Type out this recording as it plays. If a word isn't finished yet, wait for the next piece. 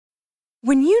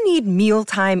When you need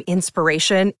mealtime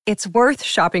inspiration, it's worth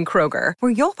shopping Kroger,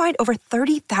 where you'll find over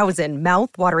 30,000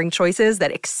 mouth-watering choices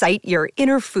that excite your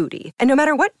inner foodie. And no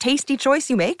matter what tasty choice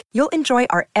you make, you'll enjoy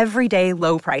our everyday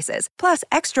low prices, plus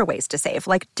extra ways to save,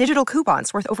 like digital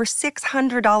coupons worth over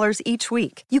 $600 each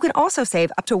week. You can also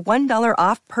save up to $1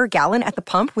 off per gallon at the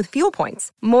pump with fuel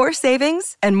points. More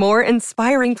savings and more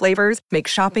inspiring flavors make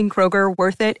shopping Kroger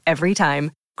worth it every time.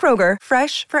 Kroger,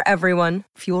 fresh for everyone.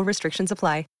 Fuel restrictions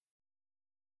apply.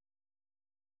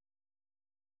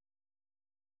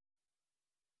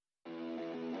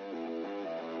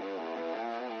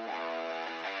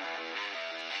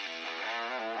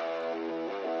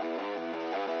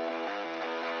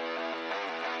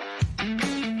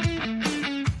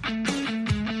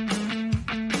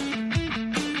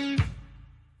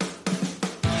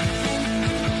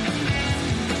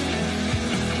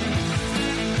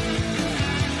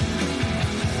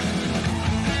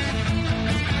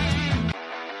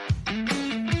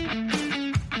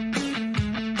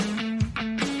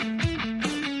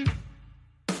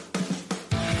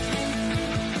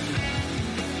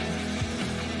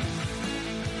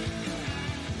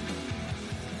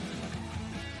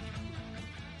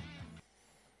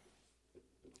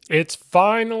 It's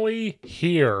finally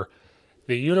here.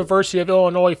 The University of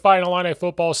Illinois Final Illini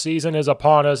football season is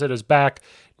upon us. It is back.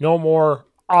 No more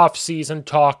off-season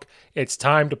talk. It's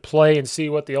time to play and see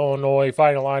what the Illinois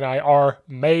Final Illini are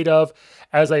made of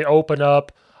as they open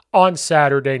up on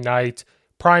Saturday night.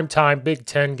 Primetime Big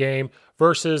Ten game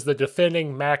versus the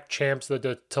defending MAC champs,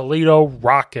 the Toledo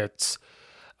Rockets.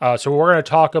 So we're going to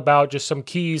talk about just some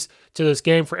keys to this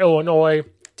game for Illinois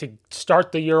to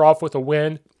start the year off with a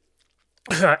win.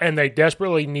 And they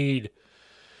desperately need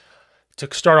to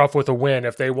start off with a win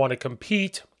if they want to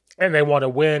compete and they want to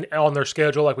win on their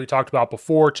schedule like we talked about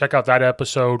before. Check out that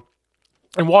episode.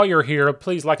 And while you're here,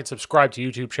 please like and subscribe to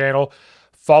YouTube channel.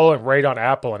 Follow and rate on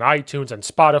Apple and iTunes and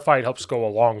Spotify. It helps go a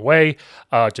long way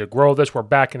to grow this. We're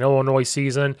back in Illinois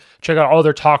season. Check out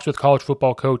other talks with college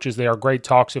football coaches. They are great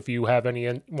talks. If you have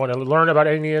want to learn about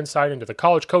any insight into the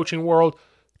college coaching world,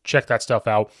 check that stuff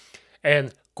out.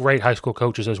 And great high school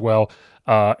coaches as well.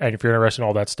 And if you're interested in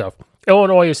all that stuff.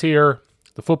 Illinois is here.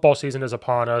 The football season is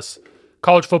upon us.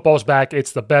 College football's back.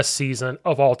 It's the best season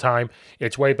of all time.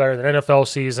 It's way better than NFL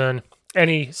season.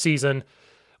 Any season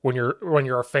when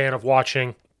you're a fan of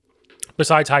watching.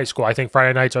 Besides high school, I think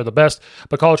Friday nights are the best,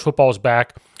 but college football is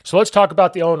back. So let's talk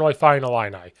about the Illinois Final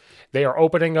Illini. They are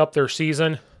opening up their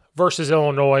season versus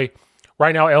Illinois.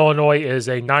 Right now, Illinois is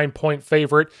a 9-point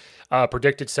favorite.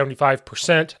 Predicted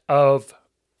 75% of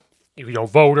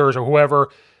voters or whoever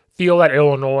feel that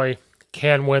Illinois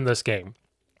can win this game.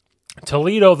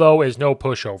 Toledo, though, is no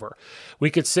pushover. We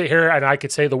could sit here and I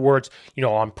could say the words,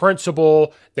 on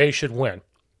principle, they should win.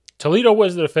 Toledo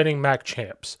was the defending MAC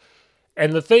champs.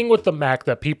 And the thing with the MAC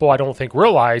that people I don't think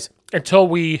realize until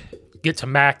we get to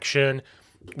MACtion,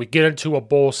 we get into a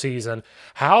bowl season,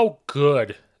 how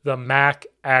good the MAC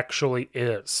actually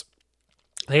is.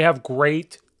 They have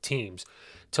great teams.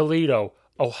 Toledo,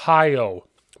 Ohio,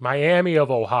 Miami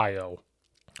of Ohio.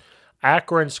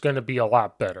 Akron's going to be a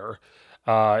lot better.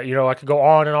 I could go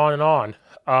on and on and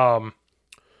on.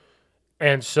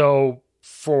 And so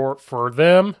for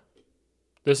them,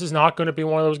 this is not going to be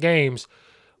one of those games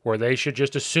where they should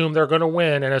just assume they're going to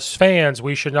win. And as fans,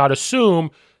 we should not assume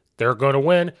they're going to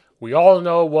win. We all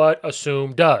know what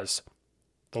assume does.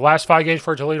 The last 5 games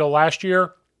for Toledo last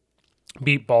year,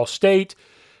 beat Ball State,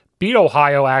 beat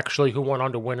Ohio actually, who went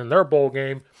on to win in their bowl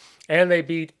game, and they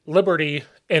beat Liberty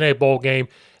in a bowl game.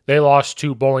 They lost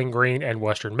to Bowling Green and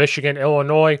Western Michigan.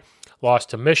 Illinois lost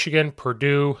to Michigan,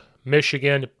 Purdue,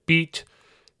 Michigan, beat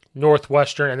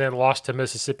Northwestern, and then lost to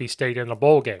Mississippi State in a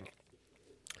bowl game.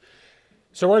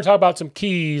 So we're going to talk about some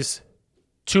keys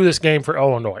to this game for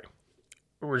Illinois.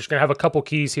 We're just going to have a couple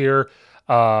keys here.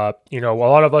 A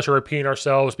lot of us are repeating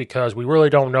ourselves because we really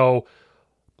don't know.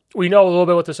 We know a little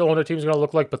bit what this Illinois team is going to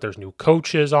look like, but there's new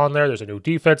coaches on there. There's a new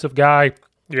defensive guy.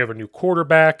 You have a new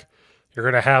quarterback. You're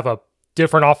going to have a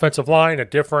different offensive line, a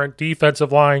different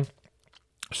defensive line.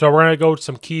 So we're going to go to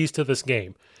some keys to this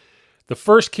game. The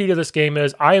first key to this game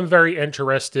is I am very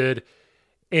interested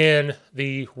in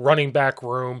the running back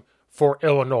room for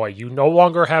Illinois. You no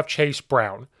longer have Chase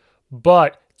Brown,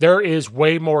 but there is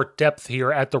way more depth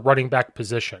here at the running back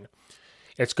position.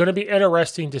 It's going to be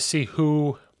interesting to see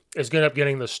who is going to end up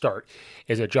getting the start.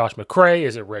 Is it Josh McCray?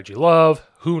 Is it Reggie Love?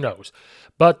 Who knows?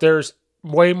 But there's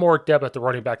way more depth at the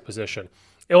running back position.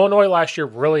 Illinois last year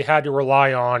really had to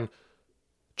rely on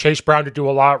Chase Brown to do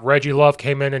a lot. Reggie Love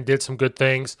came in and did some good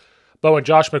things. But when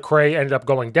Josh McCray ended up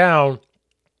going down,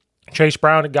 Chase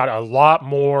Brown got a lot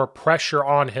more pressure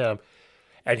on him.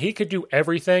 And he could do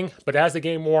everything, but as the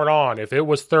game wore on, if it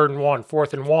was 3rd and 1,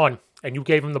 4th and 1, and you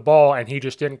gave him the ball and he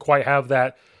just didn't quite have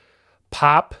that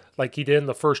pop like he did in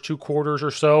the first 2 quarters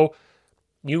or so,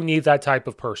 you need that type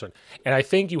of person. And I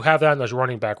think you have that in this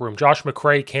running back room. Josh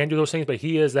McCray can do those things, but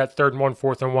he is that 3rd and 1,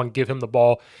 4th and 1, give him the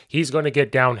ball. He's going to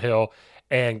get downhill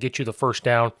and get you the first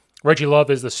down. Reggie Love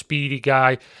is the speedy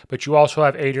guy, but you also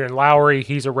have Adrian Lowry.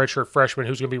 He's a redshirt freshman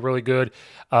who's going to be really good.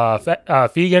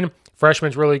 Fegan,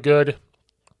 freshman's really good.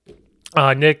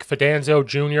 Nick Fidanzo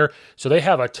Jr. So they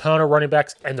have a ton of running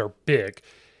backs, and they're big.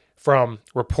 From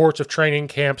reports of training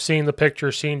camp, seeing the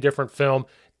pictures, seeing different film,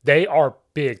 they are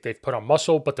big. They've put on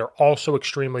muscle, but they're also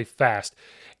extremely fast.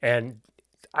 And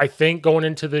I think going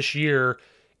into this year,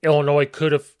 Illinois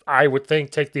could have, I would think,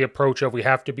 take the approach of we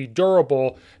have to be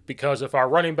durable, because if our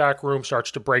running back room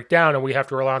starts to break down and we have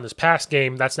to rely on this pass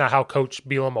game, that's not how Coach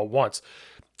Bielema wants.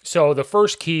 So the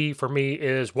first key for me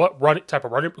is type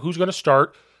of running, who's going to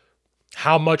start,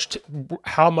 how much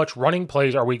running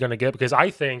plays are we going to get? Because I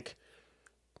think,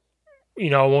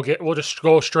 we'll just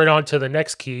go straight on to the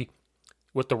next key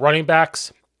with the running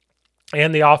backs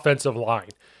and the offensive line.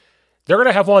 They're going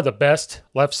to have one of the best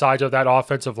left sides of that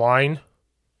offensive line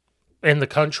in the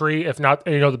country, if not,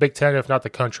 the Big Ten, if not the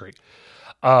country.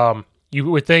 You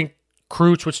would think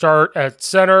Kreutz would start at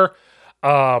center.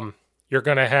 You're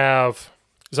going to have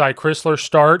Zy Chrysler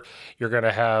start. You're going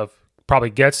to have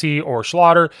probably Getsy or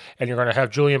Slaughter, and you're going to have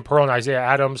Julian Pearl and Isaiah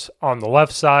Adams on the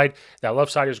left side. That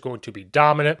left side is going to be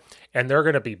dominant, and they're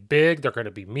going to be big, they're going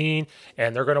to be mean,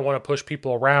 and they're going to want to push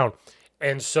people around.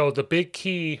 And so the big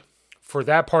key for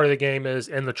that part of the game is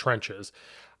in the trenches.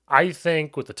 I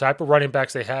think with the type of running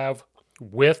backs they have,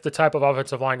 with the type of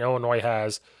offensive line Illinois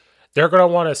has, they're going to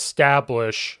want to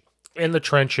establish in the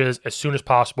trenches as soon as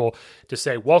possible to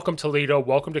say, welcome Toledo,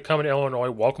 welcome to coming to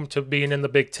Illinois, welcome to being in the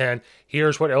Big Ten.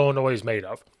 Here's what Illinois is made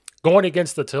of. Going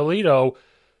against the Toledo,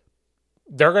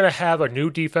 they're going to have a new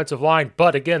defensive line,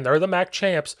 but again, they're the MAC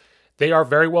champs. They are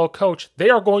very well coached. They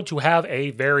are going to have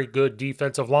a very good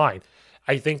defensive line.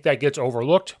 I think that gets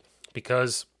overlooked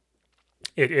because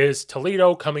it is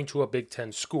Toledo coming to a Big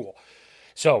Ten school.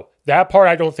 So that part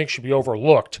I don't think should be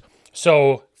overlooked.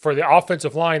 So for the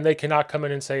offensive line, they cannot come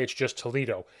in and say it's just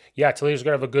Toledo. Yeah, Toledo's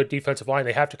going to have a good defensive line.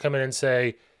 They have to come in and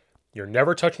say, you're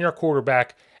never touching our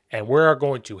quarterback, and we're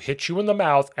going to hit you in the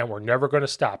mouth, and we're never going to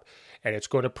stop. And it's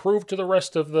going to prove to the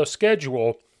rest of the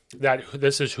schedule that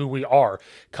this is who we are,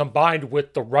 combined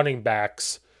with the running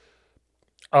backs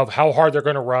of how hard they're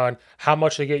going to run, how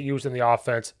much they get used in the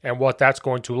offense, and what that's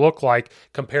going to look like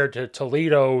compared to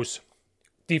Toledo's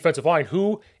defensive line,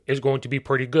 who is going to be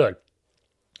pretty good.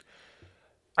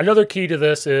 Another key to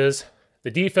this is the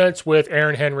defense with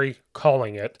Aaron Henry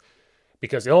calling it,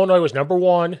 because Illinois was number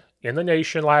 1 in the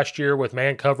nation last year with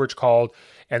man coverage called,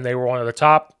 and they were one of the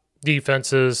top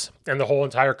defenses in the whole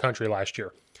entire country last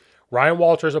year. Ryan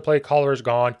Walters, a play caller, is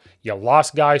gone. You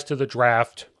lost guys to the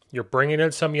draft. You're bringing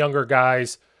in some younger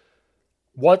guys.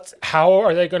 How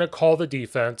are they going to call the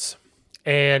defense,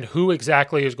 and who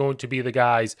exactly is going to be the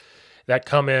guys that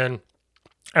come in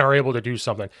and are able to do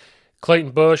something?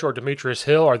 Clayton Bush or Demetrius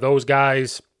Hill, are those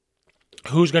guys?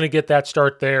 Who's going to get that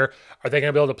start there? Are they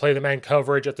going to be able to play the man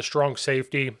coverage at the strong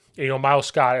safety? Miles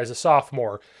Scott is a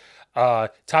sophomore.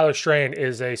 Tyler Strahan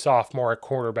is a sophomore at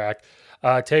quarterback.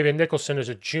 Tavian Nicholson is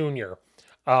a junior.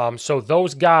 So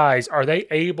those guys, are they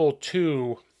able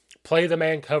to play the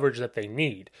man coverage that they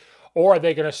need? Or are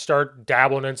they going to start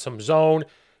dabbling in some zone?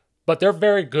 But they're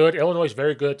very good. Illinois is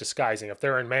very good at disguising. If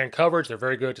they're in man coverage, they're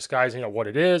very good at disguising at what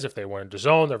it is. If they went into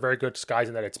zone, they're very good at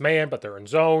disguising that it's man, but they're in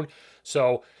zone.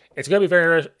 So it's going to be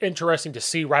very interesting to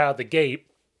see right out of the gate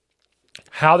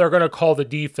how they're going to call the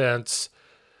defense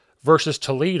versus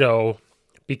Toledo,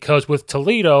 because with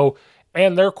Toledo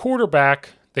and their quarterback,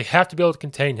 they have to be able to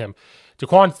contain him.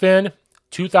 DeQuan Finn,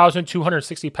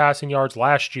 2,260 passing yards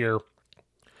last year,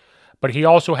 but he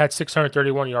also had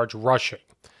 631 yards rushing.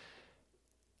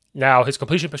 Now, his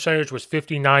completion percentage was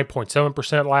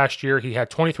 59.7% last year. He had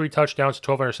 23 touchdowns,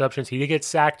 12 interceptions. He did get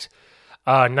sacked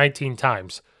 19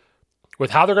 times.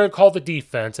 With how they're going to call the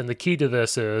defense, and the key to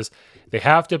this is they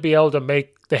have to be able to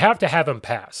they have to have him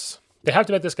pass. They have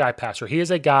to make this guy passer. He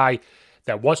is a guy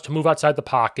that wants to move outside the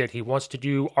pocket. He wants to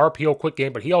do RPO quick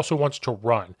game, but he also wants to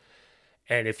run.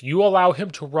 And if you allow him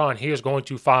to run, he is going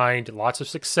to find lots of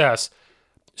success.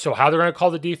 So how they're going to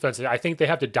call the defense, I think they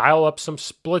have to dial up some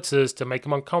splitzes to make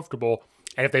them uncomfortable.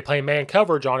 And if they play man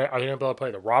coverage on it, are they going to be able to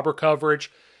play the robber coverage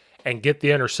and get the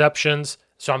interceptions?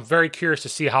 So I'm very curious to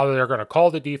see how they're going to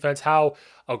call the defense. How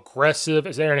aggressive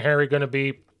is Aaron Henry going to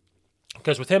be?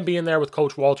 Because with him being there with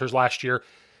Coach Walters last year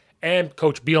and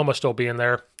Coach Bielema still being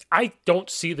there, I don't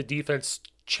see the defense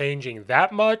changing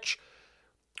that much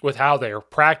with how they are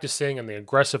practicing and the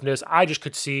aggressiveness. I just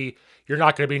could see you're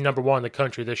not going to be number one in the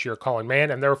country this year calling man,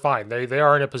 and they're fine. They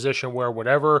are in a position where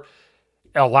whatever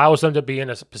allows them to be in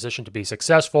a position to be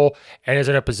successful and is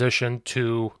in a position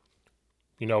to,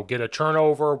 get a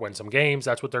turnover, win some games.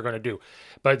 That's what they're going to do.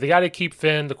 But they got to keep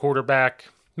Finn, the quarterback,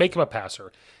 make him a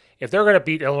passer. If they're going to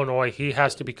beat Illinois, he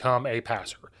has to become a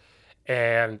passer.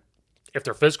 And if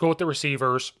they're physical with the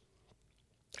receivers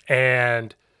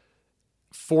and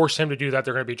force him to do that,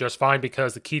 they're going to be just fine,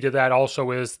 because the key to that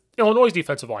also is Illinois'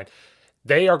 defensive line.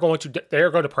 They are going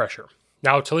to pressure.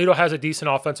 Now, Toledo has a decent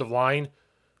offensive line,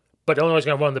 but Illinois is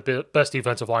going to have one of the best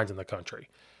defensive lines in the country.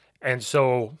 And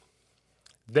so,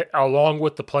 along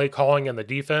with the play calling and the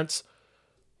defense,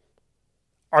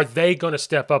 are they going to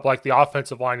step up like the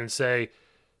offensive line and say,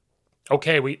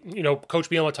 okay, Coach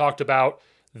Bielema talked about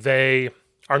they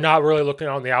are not really looking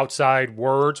on the outside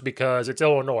words because it's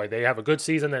Illinois. They have a good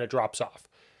season, then it drops off.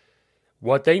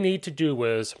 What they need to do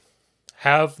is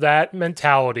have that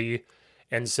mentality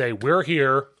and say, we're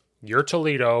here, you're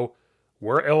Toledo,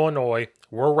 we're Illinois,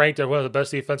 we're ranked as one of the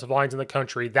best defensive lines in the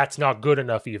country. That's not good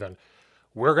enough even.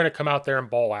 We're going to come out there and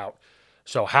ball out.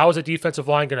 So how is the defensive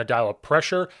line going to dial up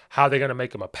pressure? How are they going to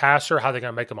make him a passer? How are they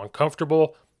going to make him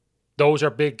uncomfortable? Those are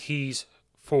big keys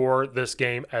for this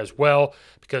game as well,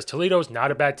 because Toledo's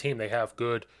not a bad team. They have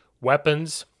good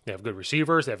weapons. They have good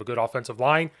receivers. They have a good offensive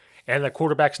line. And the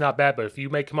quarterback's not bad, but if you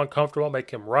make him uncomfortable,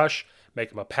 make him rush,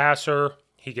 make him a passer,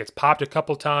 he gets popped a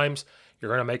couple times, you're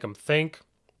going to make him think.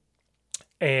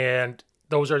 And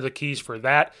those are the keys for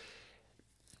that.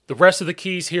 The rest of the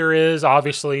keys here is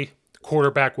obviously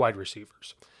quarterback, wide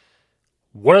receivers.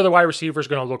 What are the wide receivers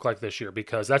going to look like this year?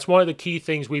 Because that's one of the key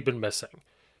things we've been missing.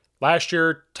 Last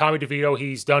year, Tommy DeVito,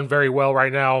 he's done very well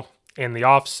right now in the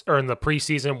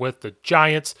preseason with the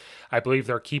Giants. I believe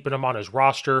they're keeping him on his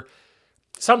roster.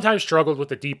 Sometimes struggled with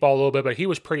the deep ball a little bit, but he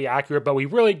was pretty accurate. But we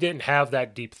really didn't have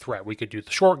that deep threat. We could do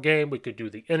the short game. We could do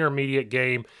the intermediate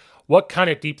game. What kind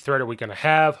of deep threat are we going to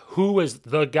have? Who is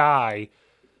the guy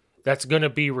that's going to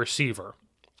be receiver?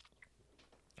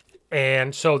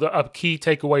 And so a key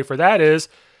takeaway for that is,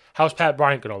 how's Pat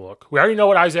Bryant going to look? We already know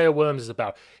what Isaiah Williams is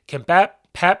about. Can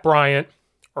Pat Bryant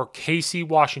or Casey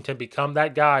Washington become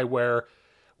that guy where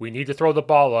we need to throw the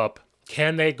ball up?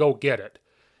 Can they go get it?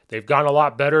 They've gotten a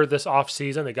lot better this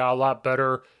offseason. They got a lot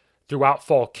better throughout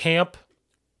fall camp.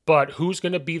 But who's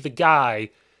going to be the guy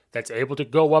that's able to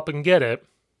go up and get it?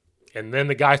 And then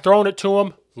the guy throwing it to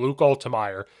him, Luke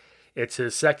Altmaier. It's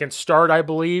his second start, I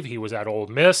believe. He was at Ole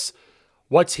Miss.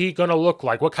 What's he going to look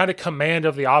like? What kind of command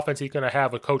of the offense he's going to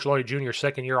have with Coach Loney Jr.,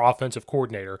 second-year offensive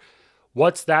coordinator?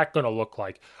 What's that going to look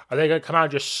like? Are they going to come out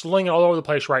and just sling it all over the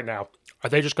place right now? Are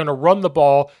they just going to run the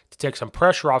ball to take some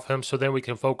pressure off him so then we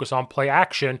can focus on play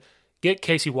action, get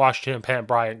Casey Washington and Pat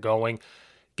Bryant going,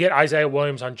 get Isaiah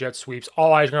Williams on jet sweeps?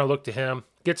 All eyes are going to look to him,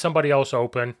 get somebody else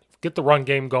open, get the run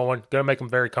game going, going to make him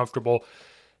very comfortable.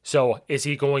 So is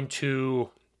he going to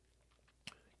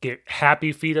get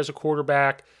happy feet as a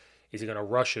quarterback? Is he going to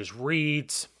rush his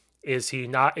reads? Is he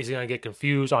not? Is he going to get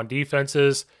confused on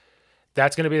defenses?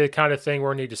 That's going to be the kind of thing we're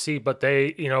going to need to see. But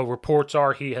reports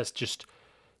are he has just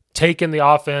taken the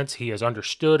offense. He has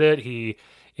understood it. He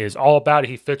is all about it.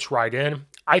 He fits right in.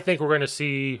 I think we're going to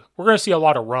see a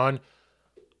lot of run.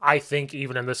 I think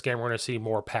even in this game, we're going to see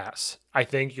more pass. I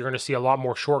think you're going to see a lot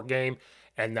more short game.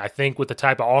 And I think with the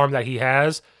type of arm that he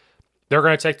has, they're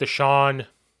going to take the Sean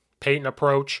Payton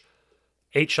approach,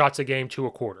 8 shots a game to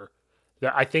a quarter.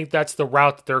 I think that's the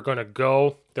route that they're going to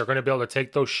go. They're going to be able to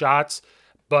take those shots,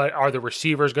 but are the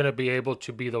receivers going to be able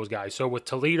to be those guys? So with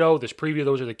Toledo, this preview,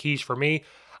 those are the keys for me.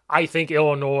 I think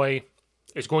Illinois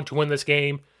is going to win this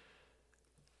game.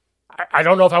 I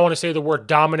don't know if I want to say the word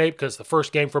dominate because the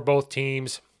first game for both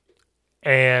teams.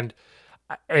 And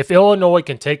if Illinois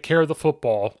can take care of the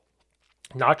football,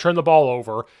 not turn the ball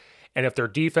over, and if their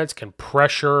defense can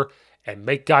pressure and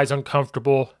make guys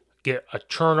uncomfortable, get a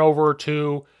turnover or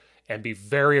two, and be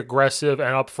very aggressive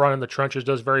and up front in the trenches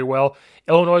does very well,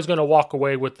 Illinois is going to walk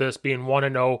away with this being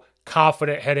 1-0,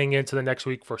 confident heading into the next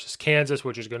week versus Kansas,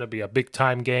 which is going to be a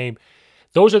big-time game.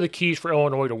 Those are the keys for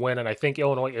Illinois to win, and I think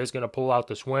Illinois is going to pull out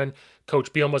this win.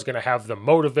 Coach Bielema is going to have them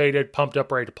motivated, pumped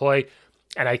up, ready to play,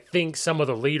 and I think some of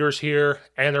the leaders here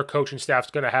and their coaching staff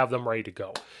is going to have them ready to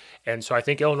go. And so I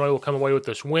think Illinois will come away with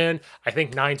this win. I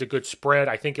think 9's a good spread.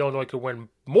 I think Illinois could win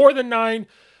more than 9,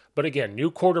 but again,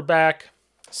 new quarterback,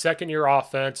 second-year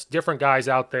offense, different guys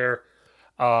out there.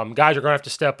 Guys are going to have to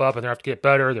step up and they have to get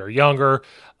better. They're younger,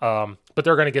 but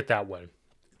they're going to get that win.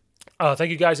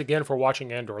 Thank you guys again for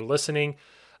watching and or listening.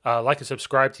 Like and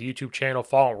subscribe to the YouTube channel.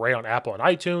 Follow Ray on Apple and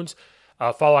iTunes.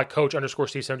 Follow at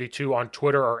Coach_Steve72 on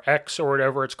Twitter or X or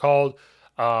whatever it's called.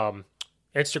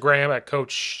 Instagram at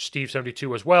Coach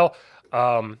Steve72 as well.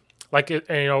 Follow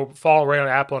right on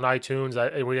Apple and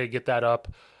iTunes. We gotta get that up.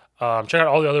 Check out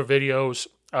all the other videos.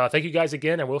 Thank you guys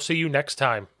again, and we'll see you next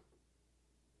time.